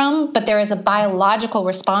comes from, but there is a biological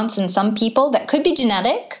response in some people that could be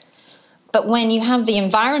genetic. But when you have the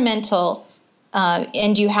environmental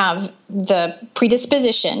and you have the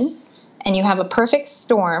predisposition and you have a perfect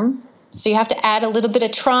storm, so you have to add a little bit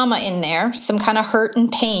of trauma in there, some kind of hurt and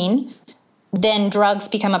pain, then drugs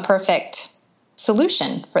become a perfect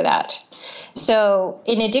solution for that. So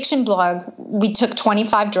in Addiction Blog, we took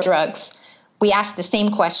 25 drugs. We asked the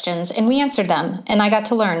same questions and we answered them, and I got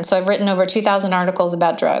to learn. So I've written over 2,000 articles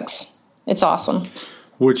about drugs. It's awesome.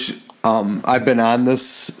 Which I've been on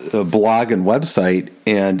this blog and website,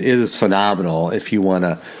 and it is phenomenal if you want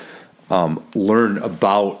to learn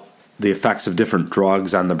about the effects of different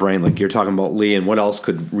drugs on the brain, like you're talking about, Lee. And what else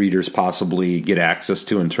could readers possibly get access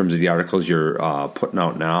to in terms of the articles you're putting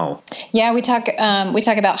out now? Yeah, we talk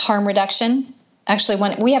about harm reduction.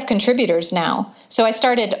 Actually, we have contributors now. So I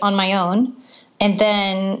started on my own, and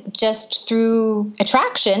then just through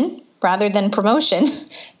attraction rather than promotion,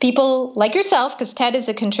 people like yourself, because Ted is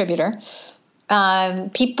a contributor,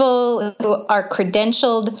 people who are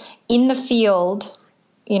credentialed in the field,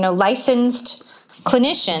 licensed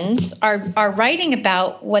clinicians are writing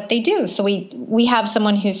about what they do. So we have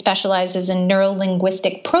someone who specializes in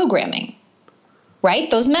neuro-linguistic programming, right?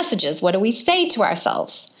 Those messages, what do we say to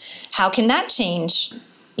ourselves? How can that change,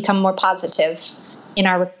 become more positive in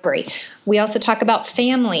our recovery? We also talk about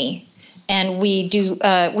family, and we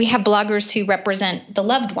have bloggers who represent the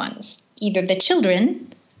loved ones, either the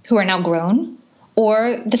children who are now grown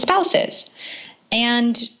or the spouses.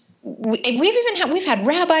 And we've had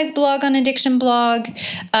rabbis blog on Addiction Blog.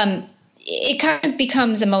 It kind of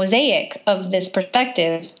becomes a mosaic of this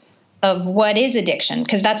perspective of what is addiction,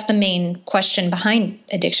 because that's the main question behind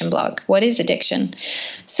Addiction Blog. What is addiction?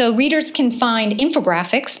 So readers can find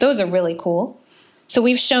infographics. Those are really cool. So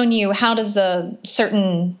we've shown you how does a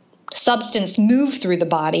certain substance move through the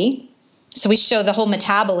body. So we show the whole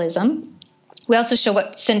metabolism. We also show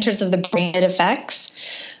what centers of the brain it affects.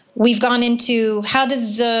 We've gone into how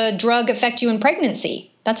does a drug affect you in pregnancy?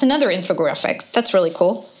 That's another infographic. That's really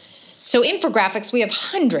cool. So infographics, we have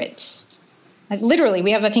hundreds. Like literally,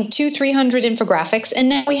 we have, I think, 200-300 infographics, and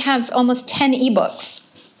now we have almost 10 ebooks.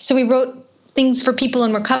 So we wrote things for people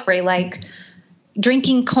in recovery, like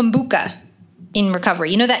drinking kombucha in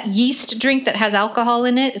recovery. You know that yeast drink that has alcohol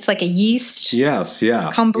in it? It's like a yeast. Yes, yeah.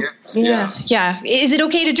 Kombucha. Yeah. Is it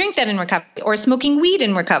okay to drink that in recovery? Or smoking weed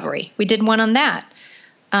in recovery? We did one on that.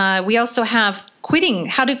 We also have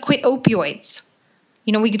how to quit opioids.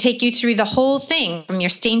 We could take you through the whole thing from your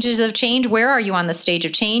stages of change. Where are you on the stage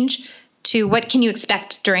of change to what can you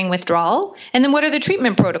expect during withdrawal? And then what are the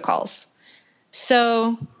treatment protocols?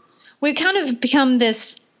 So we've kind of become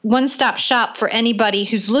this one-stop shop for anybody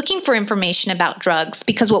who's looking for information about drugs,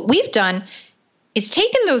 because what we've done is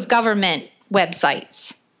taken those government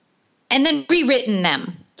websites and then rewritten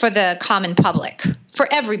them for the common public, for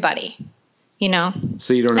everybody.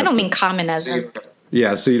 So you don't. I don't mean common as in.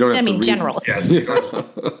 Yeah, so you don't have to read. General.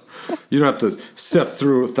 You don't have to sift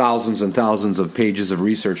through thousands and thousands of pages of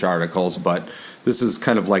research articles, but this is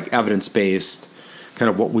kind of like evidence-based, kind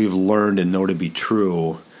of what we've learned and know to be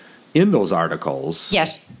true in those articles.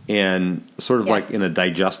 Yes. And sort of like in a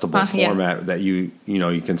digestible format that you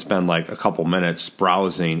can spend like a couple minutes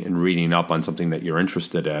browsing and reading up on something that you're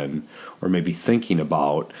interested in or maybe thinking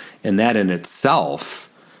about, and that in itself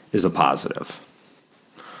is a positive.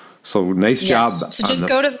 So nice job. So just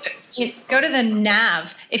go to the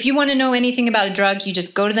NAV. If you want to know anything about a drug, you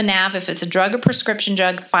just go to the NAV. If it's a drug or prescription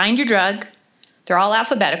drug, find your drug. They're all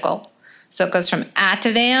alphabetical. So it goes from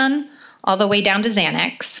Ativan all the way down to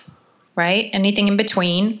Xanax, right? Anything in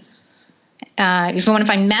between. If you want to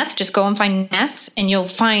find meth, just go and find meth, and you'll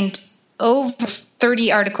find over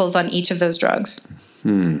 30 articles on each of those drugs.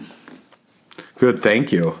 Good,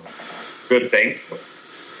 thank you.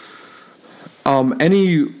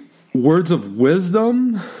 Any words of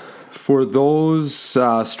wisdom for those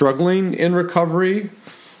struggling in recovery?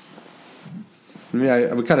 I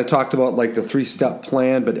mean, we kind of talked about like the 3-step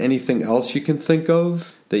plan, but anything else you can think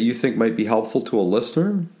of that you think might be helpful to a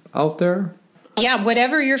listener out there? Yeah,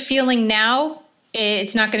 whatever you're feeling now,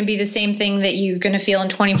 it's not going to be the same thing that you're going to feel in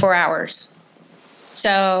 24 hours.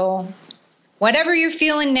 So whatever you're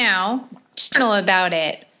feeling now, journal about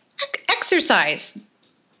it. Exercise.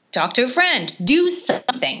 Talk to a friend. Do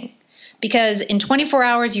something. Because in 24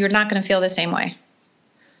 hours, you're not going to feel the same way.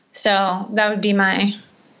 So that would be my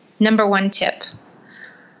number one tip.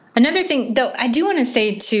 Another thing, though, I do want to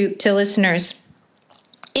say to listeners,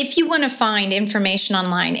 if you want to find information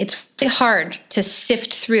online, it's really hard to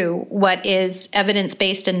sift through what is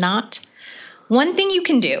evidence-based and not. One thing you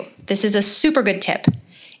can do, this is a super good tip,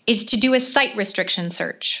 is to do a site restriction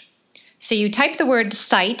search. So you type the word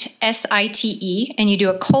site, S-I-T-E, and you do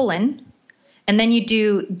a colon, and then you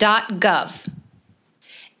do .gov.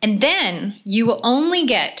 And then you will only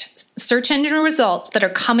get search engine results that are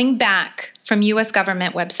coming back from U.S.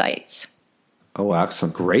 government websites. Oh,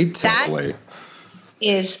 excellent. Great tip, Lee.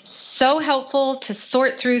 is so helpful to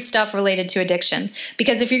sort through stuff related to addiction.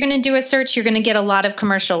 Because if you're going to do a search, you're going to get a lot of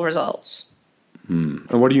commercial results. And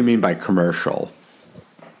what do you mean by commercial?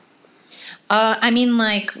 I mean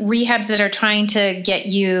like rehabs that are trying to get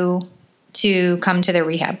you to come to their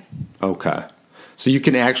rehab. Okay. So you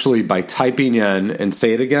can actually, by typing in, and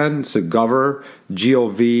say it again, so Gover,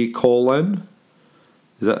 G-O-V, colon.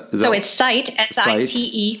 So it's site,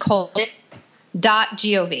 S-I-T-E, colon,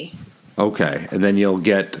 .gov. Okay. And then you'll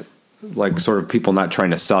get like sort of people not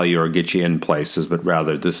trying to sell you or get you in places, but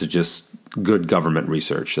rather this is just good government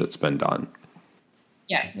research that's been done.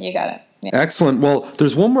 Yeah, you got it. Yeah. Excellent. Well,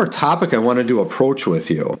 there's one more topic I wanted to approach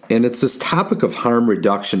with you, and it's this topic of harm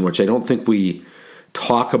reduction, which I don't think we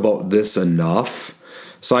talk about this enough.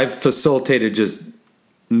 So I've facilitated just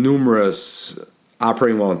numerous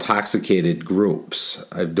operating while intoxicated groups.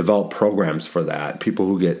 I've developed programs for that, people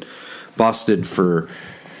who get busted for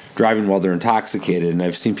driving while they're intoxicated, and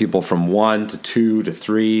I've seen people from 1 to 2 to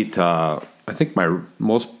 3 to, I think my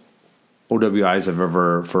most OWIs I've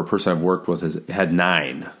ever, for a person I've worked with, has had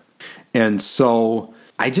 9. And so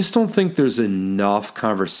I just don't think there's enough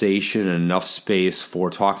conversation and enough space for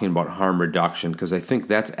talking about harm reduction, because I think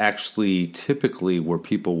that's actually typically where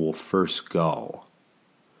people will first go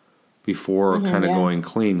before kind of going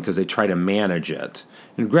clean, because they try to manage it.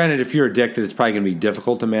 And granted, if you're addicted, it's probably going to be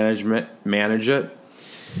difficult to manage it.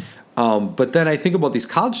 But then I think about these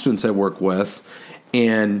college students I work with,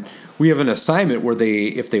 and we have an assignment where they,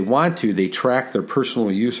 if they want to, they track their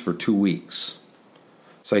personal use for 2 weeks.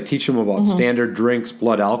 So I teach them about standard drinks,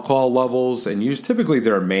 blood alcohol levels, and typically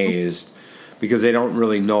they're amazed because they don't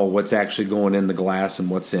really know what's actually going in the glass and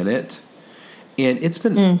what's in it. And it's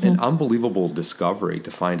been an unbelievable discovery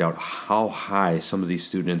to find out how high some of these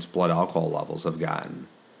students' blood alcohol levels have gotten.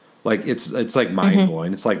 Like it's like mind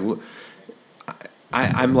blowing. It's like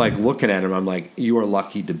I'm like looking at them. I'm like, you are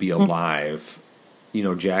lucky to be alive. You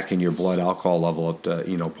know, jacking your blood alcohol level up to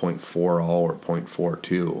 0.40 or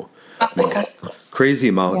 0.42. Oh my God. Crazy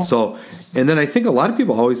amount. Yeah. So, and then I think a lot of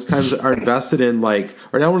people always times are invested in like,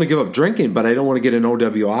 or I don't want to give up drinking, but I don't want to get an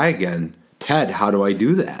OWI again. Ted, how do I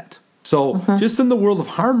do that? So just in the world of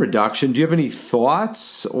harm reduction, do you have any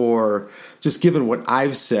thoughts, or just given what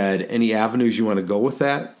I've said, any avenues you want to go with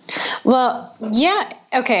that? Well, yeah.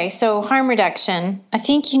 Okay. So harm reduction, I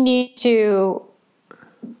think you need to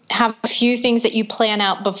have a few things that you plan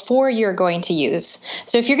out before you're going to use.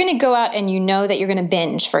 So if you're going to go out and you know that you're going to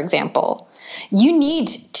binge, for example, you need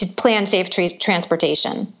to plan safe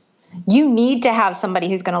transportation. You need to have somebody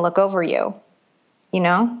who's going to look over you. You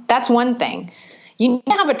know, that's one thing. You need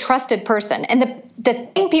to have a trusted person. And the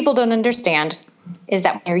thing people don't understand is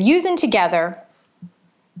that when you're using together,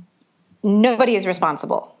 nobody is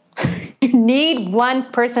responsible. You need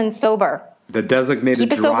one person sober. The designated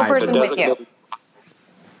Keep a sober person with you.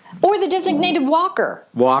 Or the designated walker.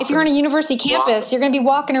 If you're on a university campus, you're going to be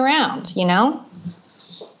walking around, you know?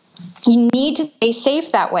 You need to stay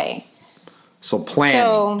safe that way. So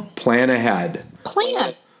plan ahead.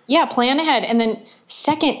 Plan ahead. And then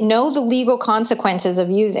second, know the legal consequences of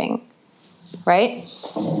using, right?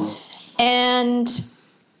 And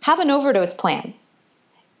have an overdose plan.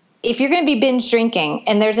 If you're going to be binge drinking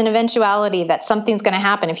and there's an eventuality that something's going to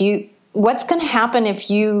happen, what's going to happen if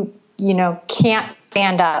you can't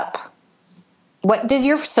stand up? What does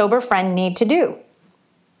your sober friend need to do?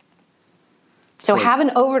 So have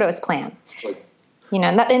an overdose plan.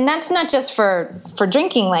 And that's not just for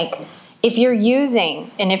drinking. Like if you're using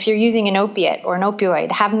an opiate or an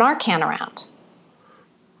opioid, have Narcan around,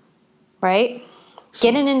 right?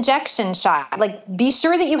 Get an injection shot. Like be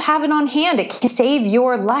sure that you have it on hand. It can save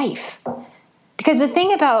your life. Because the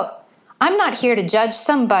thing I'm not here to judge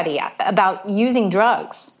somebody about using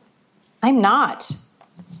drugs. I'm not.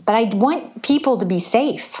 But I want people to be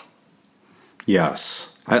safe. Yes.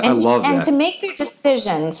 I love that. And to make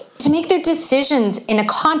their decisions in a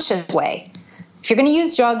conscious way. If you're going to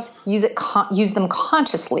use drugs, use them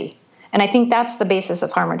consciously. And I think that's the basis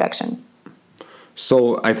of harm reduction.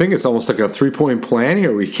 So I think it's almost like a 3-point plan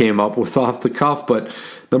here we came up with off the cuff. But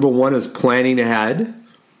number 1 is planning ahead.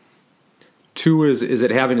 2 is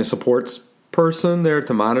it having a support person there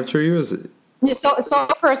to monitor you? Is it? So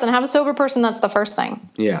sober person, have a sober person. That's the first thing.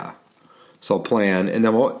 Yeah. So plan. And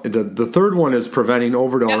then the third one is preventing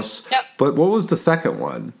overdose. Yep. But what was the second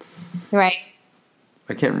one? Right.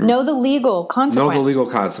 I can't remember. Know the legal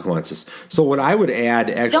consequences. So what I would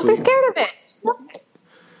add actually. Don't be scared of it. Just know it.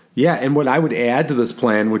 Yeah, and what I would add to this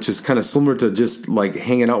plan, which is kind of similar to just like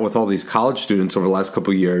hanging out with all these college students over the last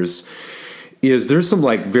couple of years, is there's some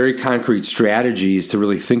like very concrete strategies to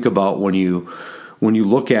really think about when you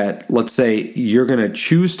look at, let's say you're going to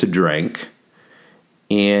choose to drink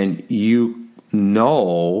and you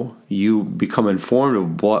become informed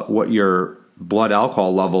of what your blood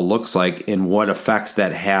alcohol level looks like and what effects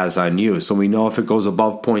that has on you. So we know if it goes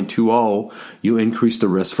above 0.20, you increase the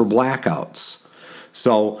risk for blackouts.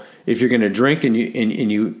 So if you're going to drink and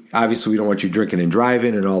you obviously we don't want you drinking and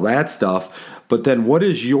driving and all that stuff, but then what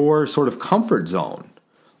is your sort of comfort zone?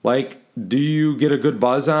 Like, do you get a good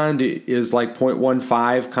buzz on? Is like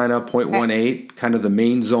 0.15 kind of 0.18 kind of the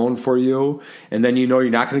main zone for you? And then you're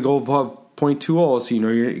not going to go above 0.20, so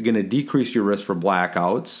you're going to decrease your risk for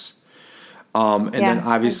blackouts. Then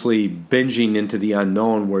obviously binging into the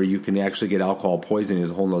unknown where you can actually get alcohol poisoning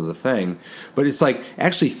is a whole other thing. But it's like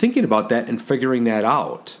actually thinking about that and figuring that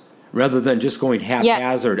out rather than just going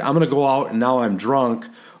haphazard. Yeah. I'm going to go out and now I'm drunk,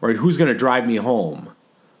 or who's going to drive me home?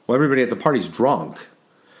 Well, everybody at the party's drunk.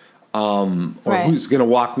 Who's going to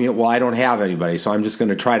walk me? Well, I don't have anybody, so I'm just going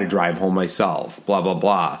to try to drive home myself, blah, blah,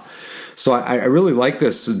 blah. So I really like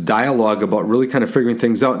this dialogue about really kind of figuring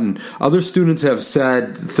things out. And other students have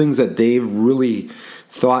said things that they've really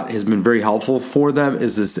thought has been very helpful for them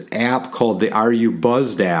is this app called the Are You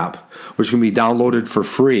Buzzed app, which can be downloaded for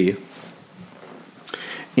free.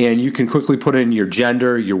 And you can quickly put in your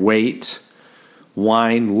gender, your weight,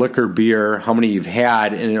 wine, liquor, beer, how many you've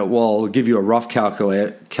had, and it will give you a rough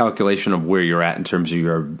calculation of where you're at in terms of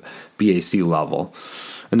your BAC level.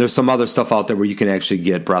 And there's some other stuff out there where you can actually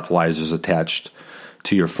get breathalyzers attached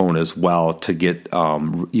to your phone as well to get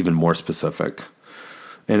even more specific.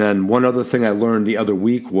 And then one other thing I learned the other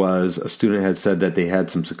week was a student had said that they had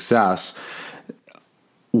some success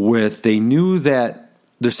they knew that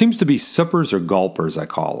there seems to be sippers or gulpers, I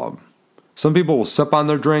call them. Some people will sip on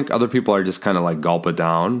their drink. Other people are just kind of like gulp it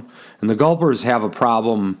down. And the gulpers have a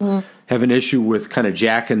problem, have an issue with kind of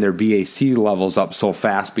jacking their BAC levels up so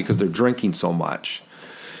fast because they're drinking so much.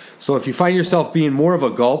 So if you find yourself being more of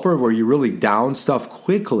a gulper where you really down stuff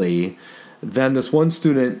quickly, then this one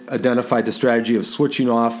student identified the strategy of switching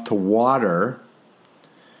off to water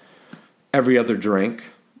every other drink,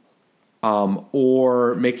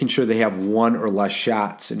 or making sure they have one or less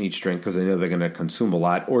shots in each drink because they know they're going to consume a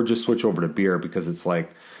lot, or just switch over to beer because it's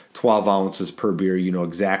like 12 ounces per beer. You know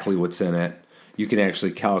exactly what's in it. You can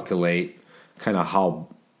actually calculate kind of how,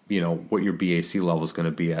 what your BAC level is going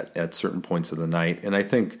to be at certain points of the night. And I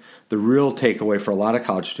think the real takeaway for a lot of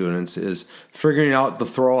college students is figuring out the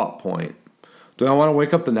throw-up point. Do I want to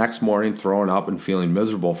wake up the next morning throwing up and feeling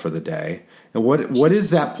miserable for the day? And what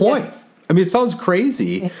is that point? Yeah. I mean, it sounds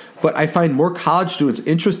crazy, but I find more college students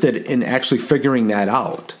interested in actually figuring that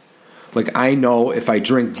out. Like, I know if I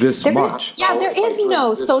drink this much. There is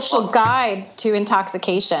no social guide to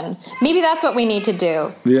intoxication. Maybe that's what we need to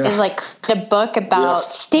do, is like a book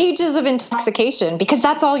about stages of intoxication, because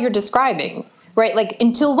that's all you're describing, right? Like,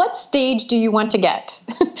 until what stage do you want to get?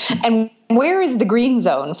 And where is the green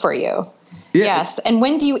zone for you? Yeah. Yes. And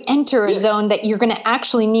when do you enter a zone that you're going to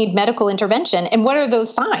actually need medical intervention? And what are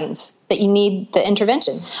those signs that you need the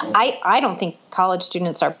intervention? I don't think college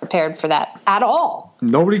students are prepared for that at all.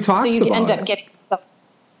 Nobody talks about it. So you end up getting...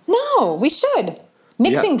 No, we should.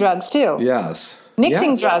 Mixing drugs, too. Yes.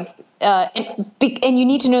 Mixing drugs. And you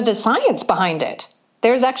need to know the science behind it.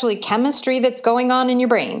 There's actually chemistry that's going on in your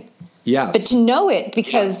brain. Yes. But to know it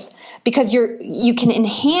because you can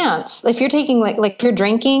enhance... If you're taking, like if you're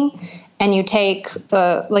drinking... and you take,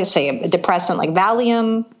 let's say, a depressant like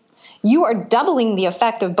Valium, you are doubling the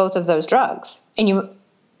effect of both of those drugs. And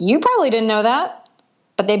you probably didn't know that,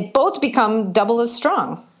 but they both become double as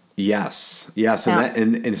strong. Yes. Yeah.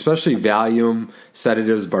 And especially Valium,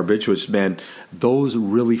 sedatives, barbiturates, man, those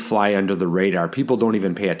really fly under the radar. People don't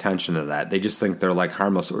even pay attention to that. They just think they're like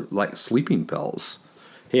harmless, or like sleeping pills.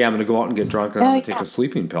 Hey, I'm going to go out and get drunk and I'm going to take a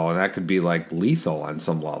sleeping pill, and that could be like lethal on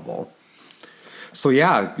some level. So,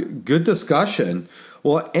 good discussion.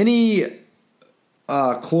 Well, any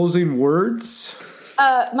closing words?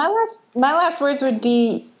 My last words would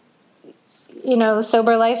be,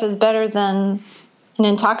 sober life is better than an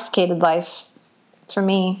intoxicated life for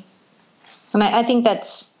me. And I think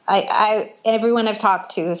that's, everyone I've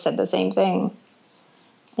talked to has said the same thing.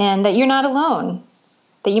 And that you're not alone.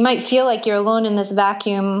 That you might feel like you're alone in this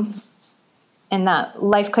vacuum and that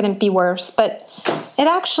life couldn't be worse. But it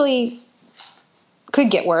actually... could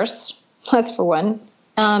get worse, that's for one.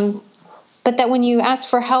 But that when you ask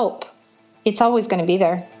for help, it's always going to be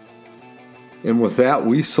there. And with that,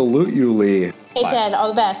 we salute you, Lee. Hey, Ted, all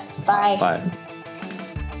the best. Bye. Bye.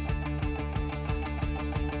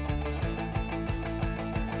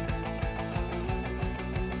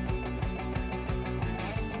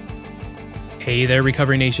 Hey there,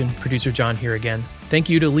 Recovery Nation. Producer John here again. Thank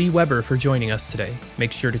you to Lee Weber for joining us today.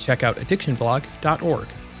 Make sure to check out addictionblog.org.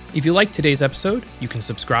 If you liked today's episode, you can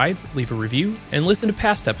subscribe, leave a review, and listen to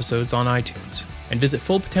past episodes on iTunes. And visit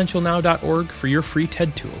fullpotentialnow.org for your free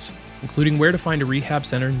TED tools, including where to find a rehab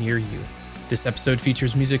center near you. This episode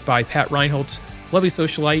features music by Pat Reinholtz, Lovely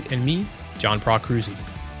Socialite, and me, John Procruzzi.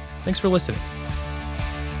 Thanks for listening.